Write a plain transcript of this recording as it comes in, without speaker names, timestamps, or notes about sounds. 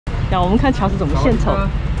让我们看乔治怎么献丑。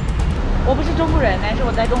我不是中国人，但是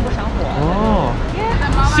我在中国生活。哦，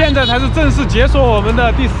现在才是正式解锁我们的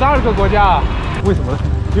第12个国家。为什么呢？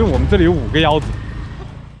因为我们这里有5个腰子。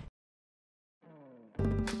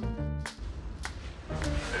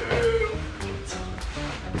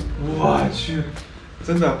我去，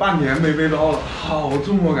真的半年没背包了，好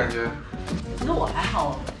重我感觉。其实我还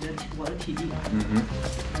好，我的体力。嗯哼。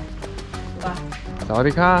对吧？萨瓦迪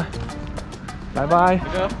卡，拜拜，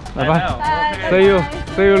拜拜 Bye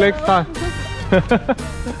 ，See you next time 。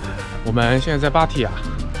我们现在在芭提雅，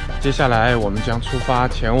接下来我们将出发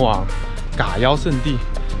前往嘎腰圣地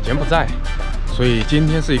柬埔寨，所以今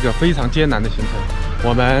天是一个非常艰难的行程，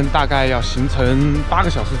我们大概要行程8个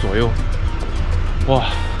小时左右。哇！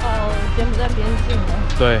柬埔寨边境了。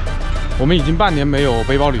对，我们已经半年没有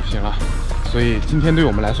背包旅行了，所以今天对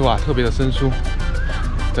我们来说啊特别的生疏，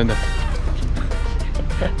真的。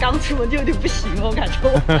刚出门就有点不行了，我感觉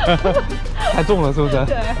我。太重了是不是？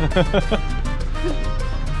对。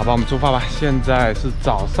好吧，我们出发吧。现在是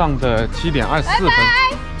早上的7点24分。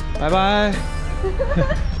拜拜。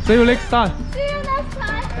See you next time. See you next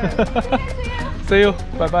time. See you.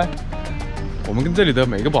 拜拜。我们跟这里的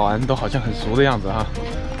每个保安都好像很熟的样子哈。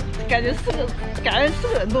感觉4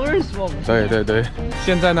个人都认识我们。对对对。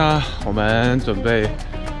现在呢，我们准备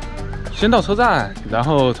先到车站，然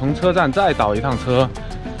后从车站再倒一趟车，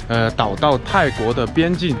倒到泰国的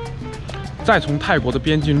边境，再从泰国的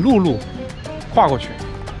边境陆路跨过去，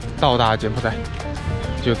到达柬埔寨，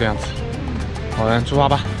就这样子。我们出发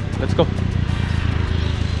吧 ，Let's go。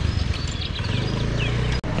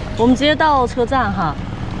我们直接到车站哈。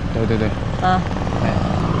对对对。啊。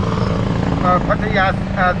Pattaya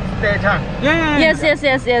station. Yes, yes,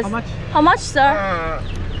 yes, yes. How much? How much, sir?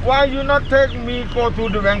 Why you not take me go to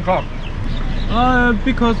the Bangkok?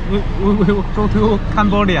 Because we will go to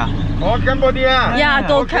Cambodia. Oh, Cambodia. Yeah,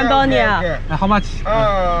 go Okay, Cambodia. okay, okay. How much?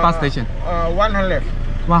 Bus station. 100.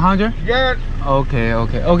 100? Yeah. Okay.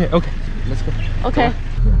 Let's go.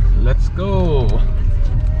 OK。Let's go.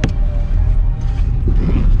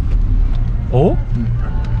 哦，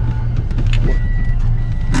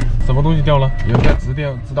什么东西掉了？有人在指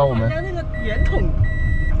导我们。那个圆筒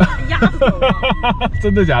压死我。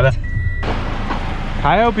真的假的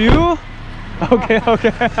 ？Can I help you? OK。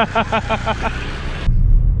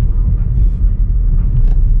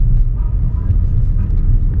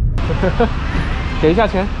给一下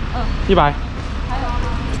钱。100。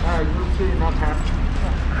You see not have.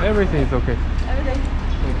 Everything is OK。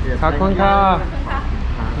卡坤卡。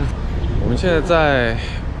我们现在在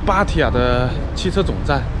芭提雅的汽车总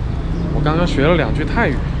站，我刚刚学了2句泰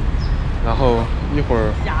语，然后一会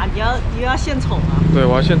儿呀，你要献丑啊？对，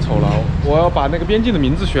我要献丑了，我要把那个边境的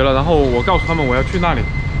名字学了，然后我告诉他们我要去那里，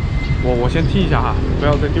我先听一下哈，不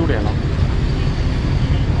要再丢脸了。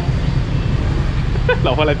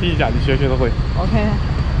老婆来听一下，你学得会 ？OK。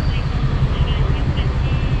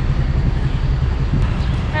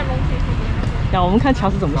让我们看乔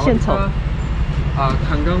治怎么献丑。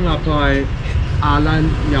Kanggang apply Alan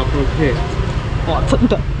Yaproke。哇，真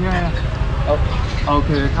的。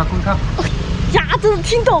OK， 卡坤卡。呀，真的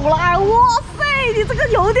听懂了！哇塞，你这个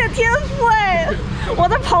有点天赋哎！我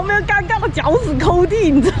在旁边尴尬的脚趾抠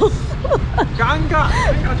地，你知道吗？尴尬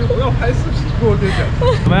就不要拍视频，我跟你讲。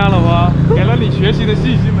怎么样，老婆？给了你学习的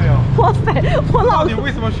信心没有？哇塞，我老……你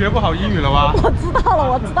为什么学不好英语了吧？我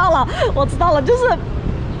知道了，就是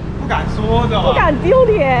不敢说的，不敢丢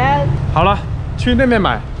脸。好了，去那边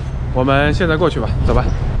买，我们现在过去吧，走吧。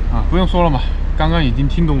啊，不用说了嘛，刚刚已经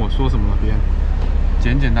听懂我说什么了，别人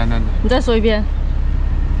简简单单的。你再说一遍。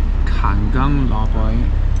坎冈老板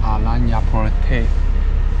阿兰亚普特。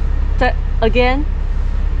再 again。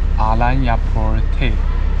阿兰亚普特。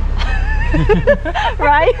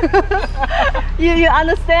Right? You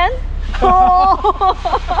understand? 哦。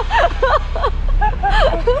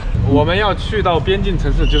我们要去到边境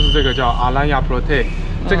城市，就是这个叫阿兰亚普特。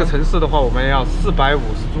这个城市的话，我们要450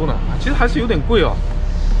铢呢，其实还是有点贵哦，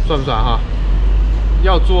算不算哈？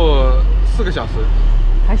要坐4个小时。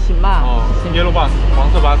还行吧。哦，Yellow bus， 黄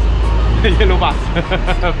色巴士，Yellow bus，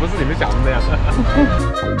 不是你们想的那样。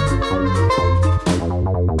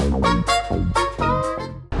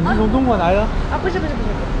你是从中国来的？啊，不是，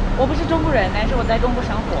我不是中国人，但是我在中国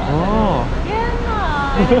生活。哦。天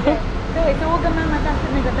哪！对，所以我跟妈妈在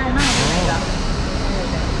那个。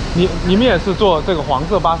你们也是坐这个黄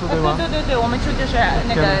色巴士对吗？对，我们去就是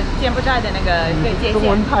那个柬埔寨的那个界限。中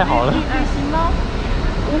文太好了。旅行吗？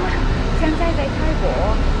我们现在在泰国，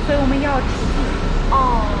所以我们要出境。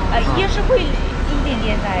哦。也是会一点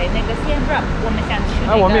点在那个 Siem Reap， 我们想去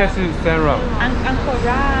那个。我们也是 Siem Reap。Angkor，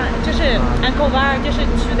 就是 Angkor， 就是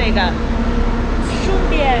去那个顺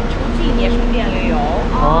便出也顺便旅游。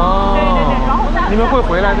哦。对对对，然后你们会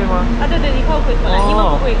回来对吗？啊，对对，以后会回来，你们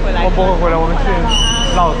不会回来。我不会回来，我们去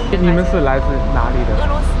老。你们是来自哪里的？俄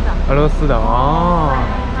罗斯的。俄罗斯的哦。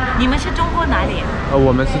你们是中国哪里？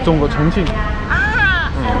我们是中国重庆。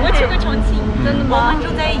啊，我去过重庆，真的吗？我们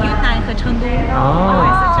住在云南和成都。哦。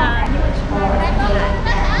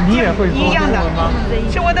你也会说一样的吗？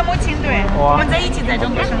是我的母亲，对。我们在一起在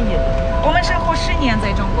中国生活，我们生活10年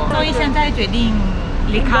在中国，所以现在决定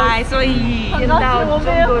离开，所以到中国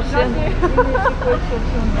生活。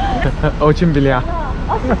очень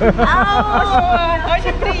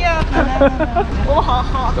приятно。очень приятно。我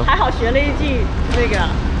还好学了一句那个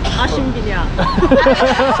阿辛比利亚。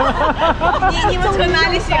你们从哪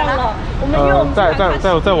里学了？我们用在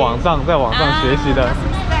网上学习的。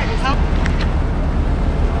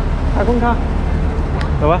太空卡，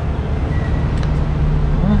走吧。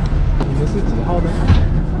你们是几号呢？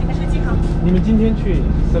你们是几号？你们今天去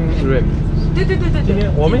深瑞？对。今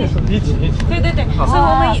天我们也是一起。对，所以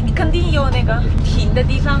我们肯定有那个停的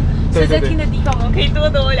地方，随着停的地方我们可以多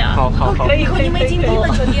聊。好。可以。你们已经订了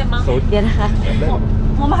酒店吗？点了。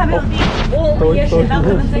我们还没有订。我也是，那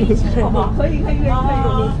我们在一起好不好？可以。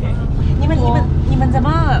你们怎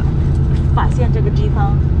么发现这个地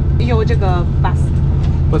方有这个 bus？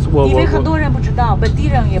不是因为很多人不知道，本地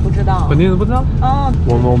人也不知道。本地人不知道？哦。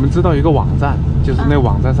我们知道一个网站，就是那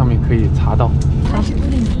网站上面可以查到。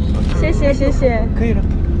谢谢。可以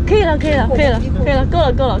了，够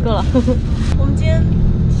了。我们今天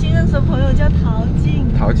新认识的朋友叫陶静。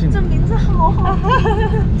这名字好好听，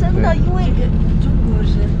真的，因为中国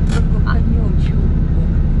人朋友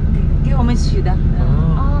给我们取的。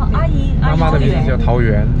哦，阿姨妈的名字叫桃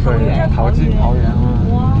园，对，陶静。哇，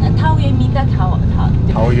陶渊明的桃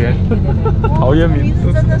园。陶渊明名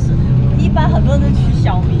字真的是，一般很多人取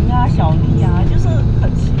小明啊、小丽啊，就是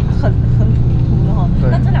很普通的哈。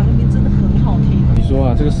但这两个名字真的很好听。你说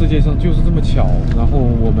啊，这个世界上就是这么巧，然后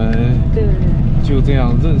我们就这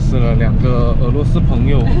样认识了2个俄罗斯朋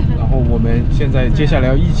友，然后我们现在接下来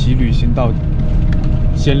要一起旅行到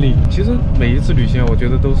暹粒。其实每一次旅行，我觉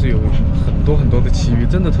得都是有很多的奇遇，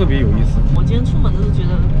真的特别有意思。我今天出门的时候觉得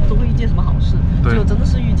都会遇见什么好事，结果真的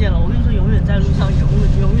是遇见了。我跟你说，永远在路上，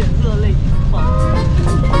永远热泪盈眶。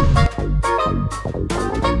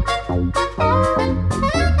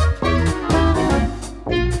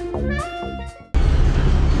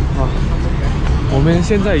我们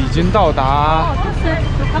现在已经到达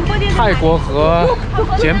泰国和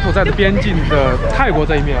柬埔寨的边境的泰国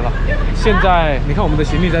这一面了。现在你看我们的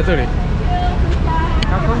行李在这里。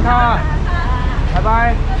卡，拜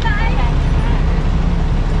拜。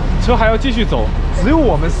车还要继续走，只有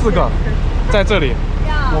我们4个在这里。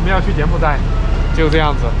我们要去柬埔寨，就这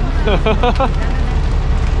样子。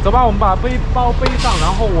走吧，我们把背包背上，然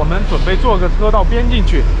后我们准备坐个车到边境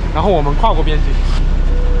去，然后我们跨过边境。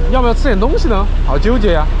要不要吃点东西呢？好纠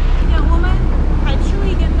结呀！我们还吃了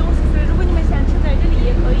一点东西，所以如果你们想吃在这里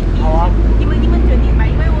也可以。好啊，你们决定吧，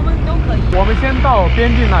因为我们都可以。我们先到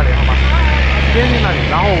边境那里，好吗？边境那里，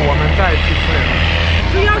然后我们再去吃点东西。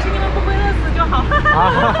主要是你们不会饿死就好。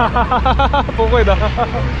不会的。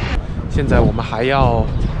现在我们还要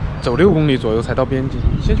走6公里左右才到边境，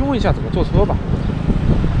先去问一下怎么坐车吧。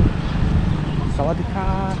萨瓦迪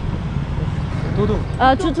卡，嘟嘟。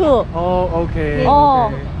兔。哦 ，OK。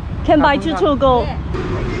哦 ，Can buy two go。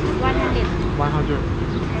 100.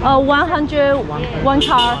 100 one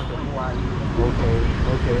car。 OK。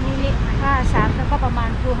 ค่าชาร์จก็ประมาณ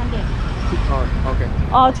200 OK。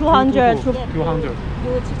 200。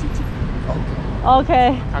 OK。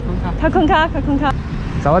 卡坤卡。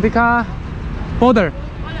萨瓦迪卡 ，border。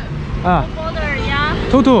啊。 border 呀。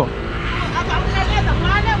兔。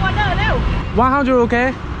 100 OK。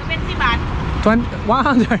 เป็นกี่บาท 100.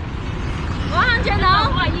 100เนาะ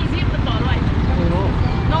120มันต่อ100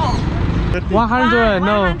 no 100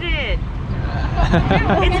 no.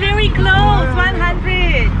 It's very close 100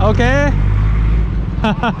 OK。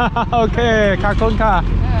 OK， 卡坤卡。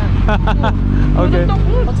OK。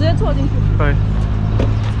 我直接坐进去。对。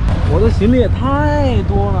我的行李也太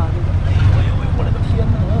多了。我的天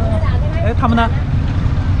哪！哎，他们呢？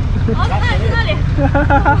在那里。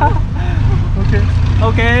OK。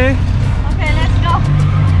 OK，Let's go。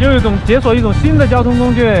 又解锁一种新的交通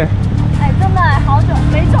工具。哎，真的好久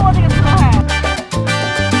没坐过这个车哎。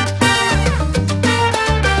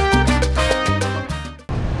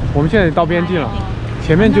我们现在到边境了，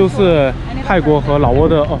前面就是泰国和老挝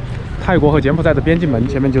的泰国和柬埔寨的边境门，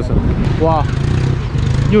前面就是。哇，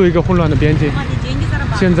又一个混乱的边境。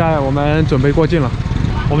现在我们准备过境了，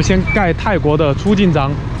我们先盖泰国的出境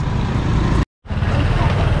章。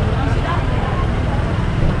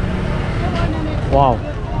哇哦，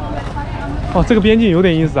哦，这个边境有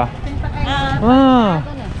点意思啊。啊，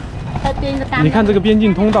你看这个边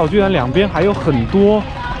境通道，居然两边还有很多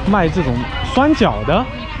卖这种酸角的。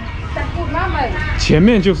前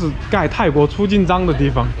面就是盖泰国出境章的地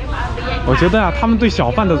方。我觉得啊，他们对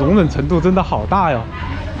小贩的容忍程度真的好大哟。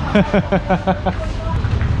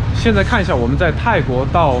现在看一下我们在泰国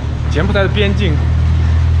到柬埔寨的边境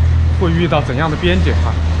会遇到怎样的边界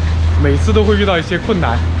哈。每次都会遇到一些困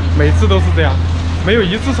难，每次都是这样，没有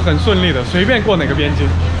一次是很顺利的，随便过哪个边境。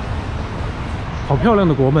好漂亮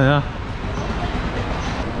的国门啊！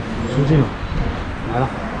出境了，来了。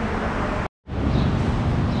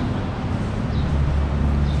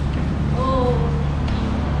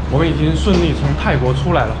我们已经顺利从泰国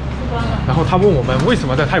出来了。然后他问我们为什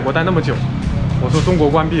么在泰国待那么久，我说中国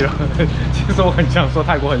关闭了。其实我很想说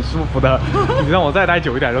泰国很舒服的，你让我再待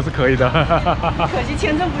久一点都是可以的。可惜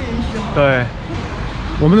签证不允许。对，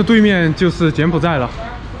我们的对面就是柬埔寨了。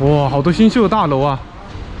哇，好多新修的大楼啊！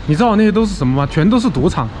你知道那些都是什么吗？全都是赌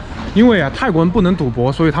场。因为啊，泰国人不能赌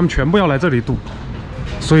博，所以他们全部要来这里赌。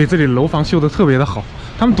所以这里楼房修得特别的好，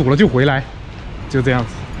他们赌了就回来，就这样子。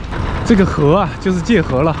这个河啊，就是界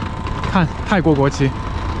河了。看泰国国旗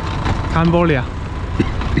 ，Cambodia。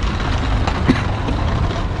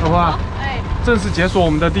好吧，正式解锁我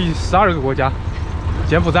们的第12个国家，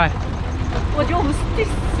柬埔寨。我觉得我们第11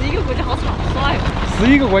个国家好草率。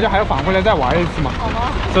11个国家还要返回来再玩一次嘛？好吗？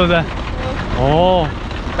是不是？哦，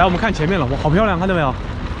来我们看前面了，哇，好漂亮，看到没有？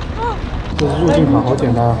这是入境卡，好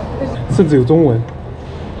简单啊，甚至有中文，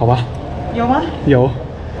好吧？有吗？有，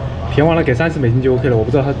填完了给30美金就 OK 了，我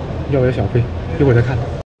不知道他要不要小费，一会儿再看。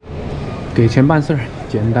给钱办事儿，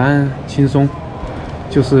简单轻松，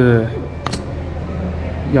就是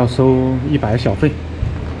要收100小费，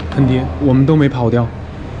坑爹，我们都没跑掉。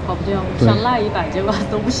跑不掉，想赖100，结果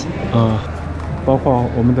都不行。包括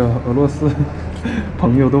我们的俄罗斯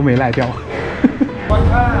朋友都没赖掉。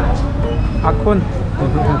阿坤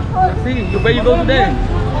，We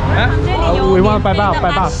want buy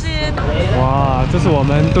bus。哇，这是我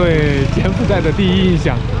们对柬埔寨的第一印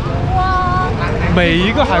象。哇，每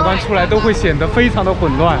一个海关出来都会显得非常的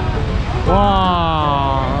混乱。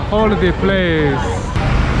哇 ，Holiday Place，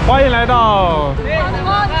 欢迎来到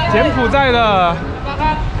柬埔寨的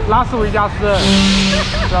拉斯维加斯，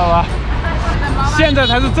知道吧？现在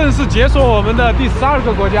才是正式解锁我们的第12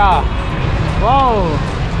个国家。哇哦！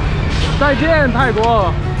再见泰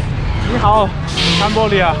国，你好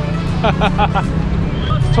，Cambodia。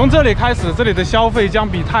从这里开始，这里的消费将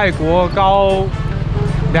比泰国高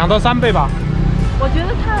2到3倍吧。我觉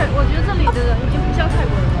得这里的人已经不像泰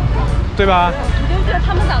国人了，对吧？你就觉得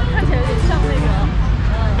他们长得看起来有点像那个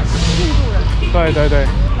印度人。对对对。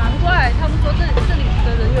难怪他们说这里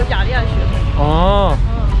的人有雅利安血统。哦，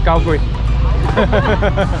高贵。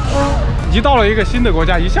一到了一个新的国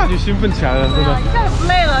家，一下就兴奋起来了，真的。一下就不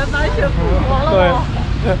累了，满血复活了。对。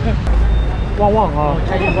旺旺啊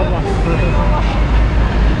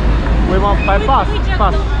！We want buy bus.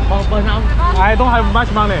 I don't have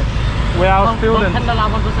much money. We are students.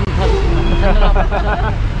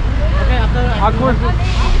 阿坤。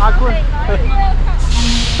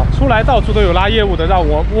出来到处都有拉业务的，问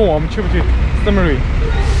我们去不去 Summary，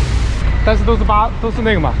 但是都是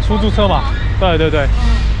那个嘛，出租车嘛。对对对。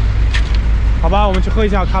好吧，我们去喝一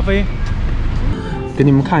下咖啡。给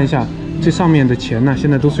你们看一下，这上面的钱呢，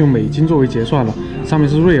现在都是用美金作为结算了，上面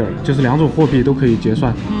是瑞尔，就是2种货币都可以结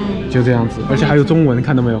算。就这样子，而且还有中文，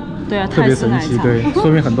看到没有？对啊，特别神奇，对，说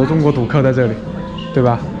明很多中国赌客在这里，对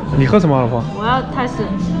吧？你喝什么，老婆？我要泰式。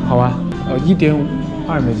好吧，1.2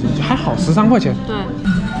美金，还好，13块钱。对。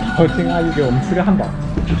我听阿姨给我们吃个汉堡，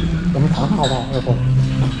我们尝尝好不好，老婆？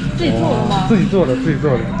自己做的吗？自己做的。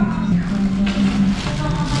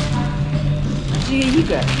只有一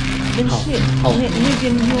个，没事。好。那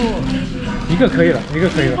边有。一个可以了。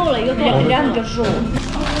够了，一个够了，2个数。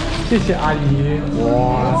谢谢阿姨，哇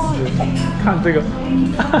塞，看这个，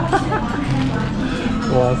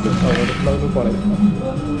哇塞，我的捞都过来了，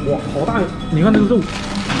哇，好大，你看这个肉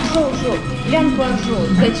2罐肉，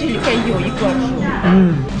在这里还有1罐肉。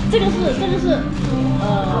这个是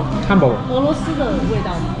汉堡，俄罗斯的味道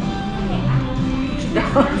吗？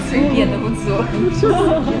随便的不错。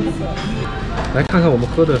来看看我们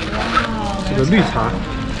喝的这个绿茶，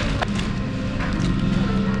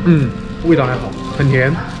味道还好，很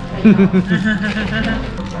甜。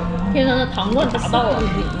天上的糖分达到了，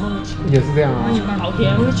也是这样啊，好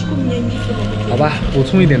甜。好吧，补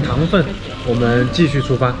充一点糖分，我们继续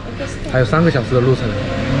出发，还有3个小时的路程。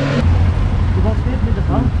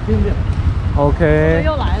OK。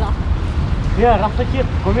又来了。Здравствуйте,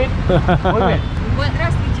 привет.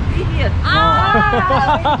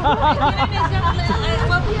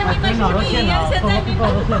 对视频，现在明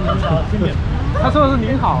白。他说的是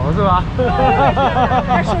您好是吧？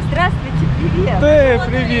他说 здравствуйте, привет。对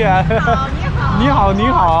 ，привет。你好，你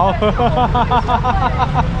好。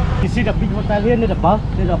You see the big hotel here near the bus,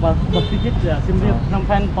 bus ticket, simply Phnom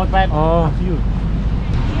Penh, Port Oh. to you.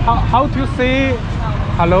 How to say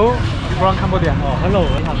hello from Cambodia? Oh, hello,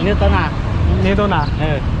 你好，你到哪？你到哪？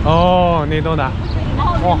哦，你到哪？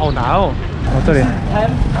哇，好难哦。哦，这里。10,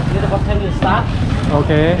 near the bus 10 you start.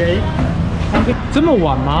 OK。这么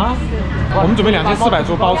晚吗？我们准备2400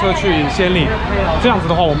株包车去暹粒，这样子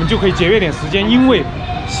的话，我们就可以节约点时间，因为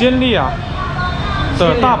暹粒啊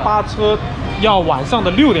的大巴车要晚上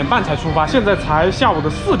的6点半才出发，现在才下午的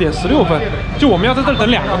4点16分，就我们要在这等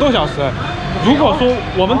2个多小时。如果说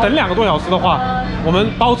我们等2个多小时的话，我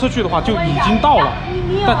们包车去的话就已经到了，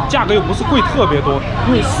但价格又不是贵特别多，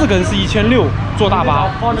因为4个人是1600坐大巴，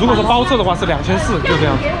如果说包车的话是2400，就这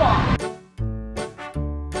样子。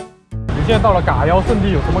你现在到了嘎腰圣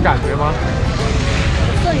地，有什么感觉吗？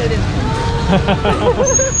这有点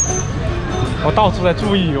我到处在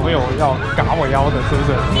注意有没有要嘎我腰的，是不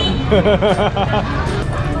是？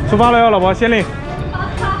出发了哟，老婆，暹粒。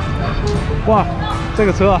哇，这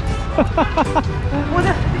个车啊！我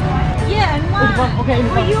的，Yeah, one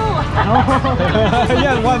for you.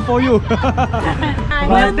 Yeah, one for you. I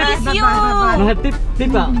will miss you. No have tip,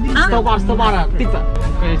 stop, tip.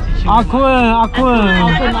 阿坤，阿坤，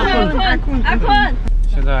阿坤，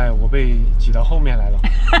现在我被挤到后面来了。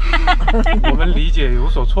我们理解有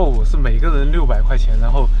所错误，是每个人600块钱，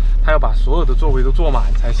然后他要把所有的座位都坐满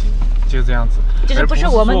才行，就这样子。就是不是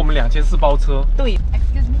我们2400包车。对。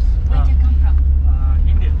Excuse me, where do you come from?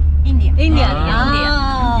 India. India,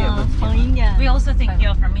 From India. We also think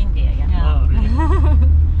you're from India,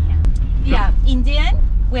 yeah. Indian.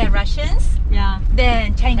 We are Russians. Yeah.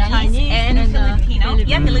 Then Chinese and Filipino.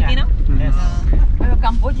 Yeah, Filipino. Yes.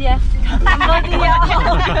 Cambodia.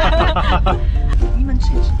 你们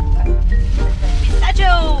吃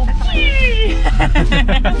，pistachio。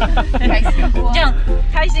这样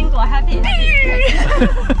开心果 happy。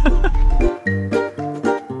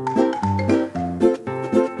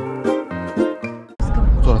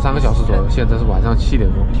坐了3个小时左右，现在是晚上7点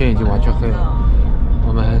钟，天已经完全黑了。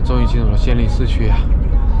我们终于进入了暹粒市区啊！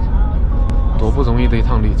多不容易的一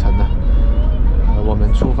趟旅程呢。我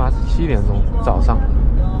们出发是7点钟早上，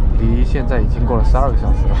离现在已经过了12个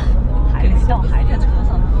小时了。还在车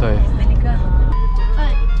上。对。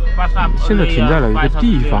现在停在了一个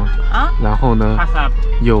地方，然后呢，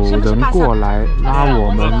有人过来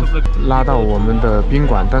拉到我们的宾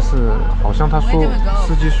馆，但是好像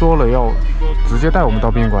司机说了要直接带我们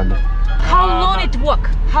到宾馆的。How long it walk?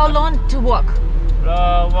 How long to walk?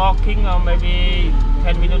 Walking maybe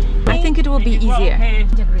 10 minutes. I think it will be easier.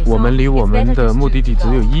 我们离我们的目的地只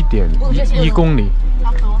有1.1公里，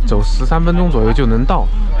走13分钟左右就能到，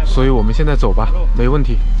所以我们现在走吧，没问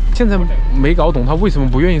题。现在没搞懂他为什么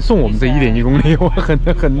不愿意送我们这1.1公里，我很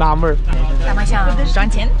纳闷。他们想赚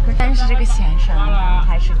钱，但是这个先生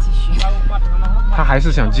还是继续。他还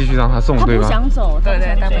是想继续让他送，对吧？他不想走，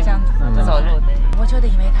对，他不想走路。我觉得，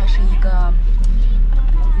因为他是一个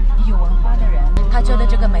有文化的人，他觉得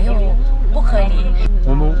这个没有不合理。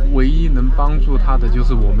我们唯一能帮助他的就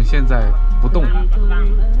是我们现在不动，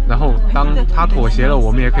然后当他妥协了，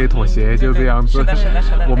我们也可以妥协，就这样子。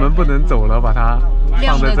我们不能走了，把他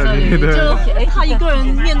放在这里。对，他一个人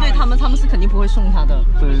面对他们是肯定不会送他的。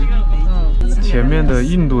对，前面的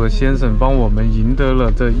印度的先生帮我们赢得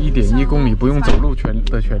了这1.1公里不用走路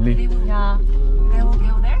的权利。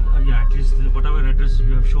Yeah, just whatever address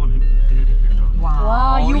you have shown him.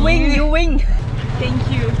 Wow, you win, you win.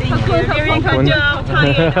 Thank you. Very good job.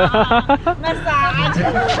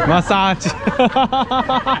 Massage。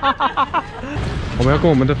我们要跟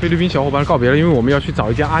我们的菲律宾小伙伴告别了，因为我们要去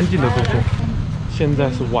找一间安静的住宿。现在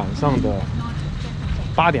是晚上的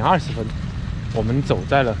8点20分，我们走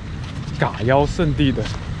在了嘎腰圣地的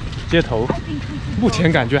街头，目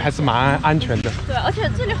前感觉还是蛮安全的。对，而且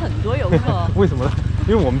这里很多游客。为什么呢？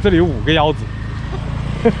因为我们这里有5个腰子。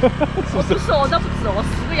我不是，我这不止，我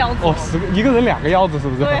10个腰子。哦，10个，一个人2个腰子，是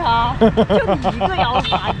不是？对啊，就你1个腰子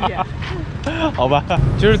而已。好吧，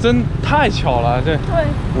其实真太巧了，对，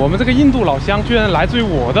我们这个印度老乡居然来自于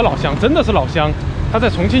我的老乡，真的是老乡，他在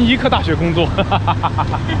重庆医科大学工作。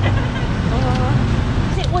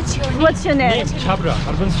What's your name? Chabra,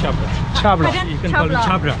 urban Chabra. Chabra. You can call it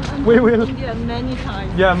Chabra. We will. India many times.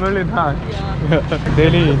 Yeah, many times.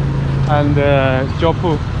 Delhi and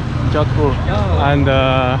Jodhpur, and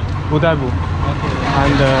Udaipur,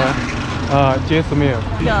 and Jaisalmer.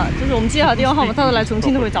 就是我们记好电话号码，他都来重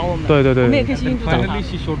庆都会找我们。对对对。我们也可以去印度找他。 Finally,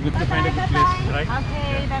 she showed me to find a good place, right?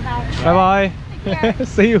 OK，拜拜。拜拜。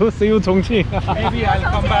See you 重庆。 Maybe I'll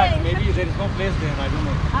come back. Maybe there is no place there. I don't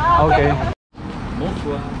know. OK。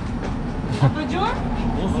 Bonsoir.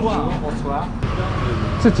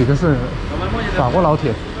 这几个是法国老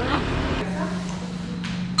铁。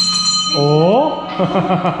哦。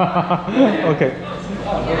OK。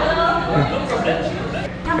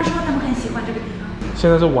他们说他们很喜欢这个地方。现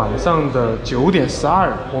在是晚上的9点12，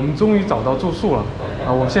我们终于找到住宿了。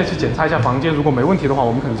我们现在去检查一下房间，如果没问题的话，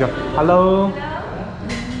我们可能就 Hello。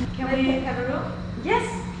 Can we have a room? Yes,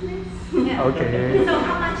 please. OK。 So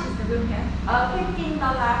how much is the room here? $15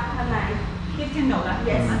 per night. $15.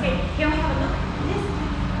 Yes. Okay. Can we have a look? Yes.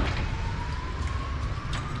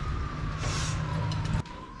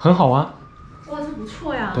 很好啊。哇，这不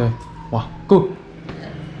错呀。对，哇 ，Go。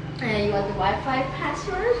 You want the Wi-Fi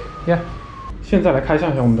password? Yeah。 现在来开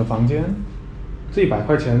箱一下我们的房间，这100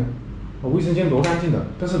块钱，卫生间多干净的，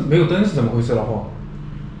但是没有灯是怎么回事，老婆？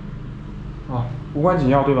啊，无关紧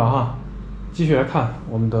要对吧？哈，继续来看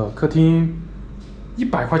我们的客厅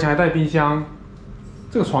，100块钱还带冰箱，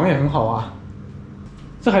这个床也很好啊，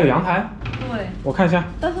这还有阳台，对，我看一下，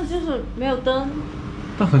但是就是没有灯，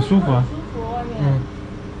但很舒服啊。舒服外面。嗯，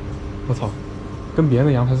我操，跟别人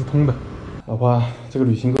的阳台是通的。老婆，这个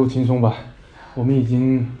旅行够轻松吧？我们已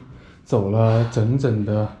经走了整整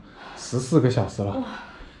的14个小时了，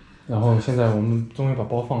然后现在我们终于把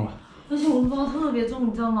包放了。而且我们包特别重，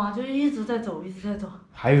你知道吗？就一直在走，一直在走。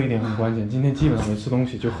还有一点很关键，今天基本上没吃东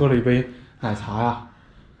西，就喝了一杯奶茶呀，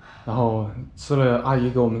然后吃了阿姨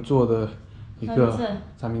给我们做的一个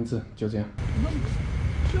三明治，就这样。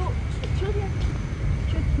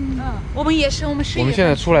我们也是，我们是。我们现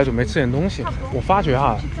在出来准备吃点东西。我发觉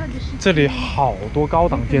哈，这里好多高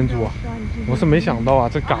档建筑啊，我是没想到啊，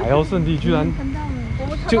这嘎腰圣地居然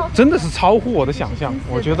就真的是超乎我的想象。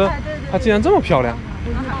我觉得它竟然这么漂亮。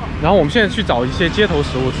然后我们现在去找一些街头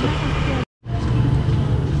食物吃。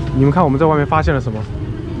你们看我们在外面发现了什么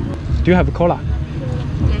 ？Do you have cola?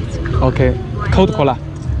 Okay, cold cola.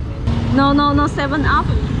 No, 7 Up.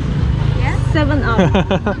 Yes. 7 Up.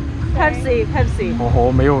 Pepsi.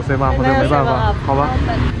 哦，没有 7 Up， 没办法，好吧。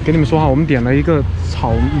给你们说哈，我们点了一个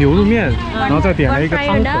炒牛肉面，然后再点了一个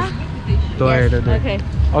汤口。对。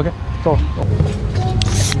OK， 走。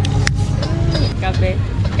干杯！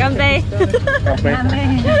干杯！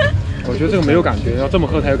我觉得这个没有感觉，要这么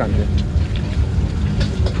喝才有感觉。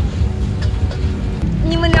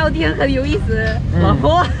你们聊天很有意思，老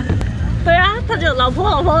婆。对啊，他就老婆。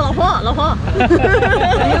很有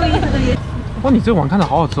意思的也。哇，你这碗看着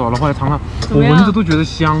好好吃哦，老婆来尝尝，我闻着都觉得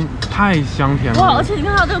香，太香甜了。哇，而且你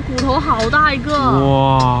看它这个骨头好大一个。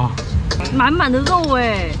哇，满满的肉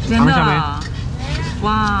哎，真的。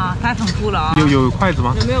哇，太丰富了啊！有筷子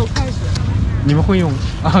吗？有没有筷子？你们会用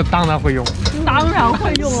啊？当然会用，当然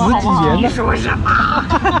会用了，好不好？你说什么？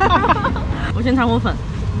我先尝过粉。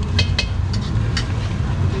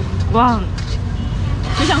哇，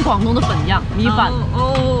就像广东的粉一样，米粉。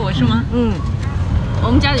哦，是吗？嗯，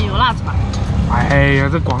我们家里有辣子吧？哎呀，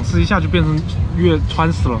这广式一下就变成粤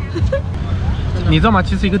川式了。你知道吗？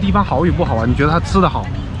其实一个地方好与不好啊，你觉得它吃的好，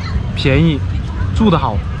便宜，住的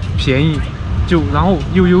好，便宜。然后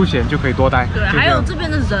又悠闲，就可以多待。对，还有这边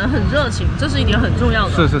的人很热情，这是一点很重要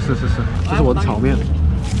的。是，这是我的炒面。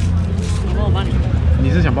我帮你。你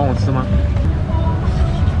是想帮我吃吗？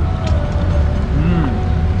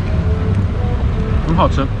很好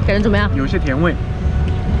吃。感觉怎么样？有些甜味，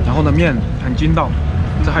然后呢面很筋道，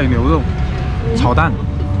这还有牛肉，炒蛋，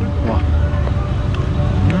哇，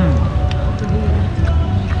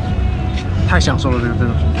太享受了这个真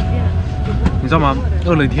的。你知道吗？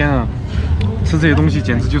饿了一天啊。吃这些东西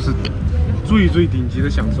简直就是最顶级的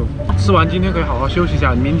享受。吃完今天可以好好休息一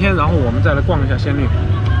下，明天然后我们再来逛一下暹粒。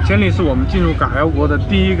暹粒是我们进入嘎腰国的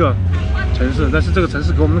第一个城市，但是这个城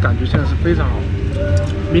市给我们的感觉现在是非常好。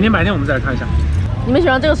明天白天我们再来看一下。你们喜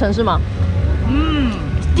欢这个城市吗？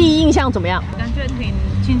第一印象怎么样？感觉挺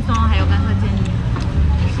轻松，还有刚才建议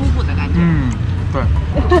舒服的感觉。对。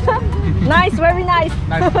Nice, very nice.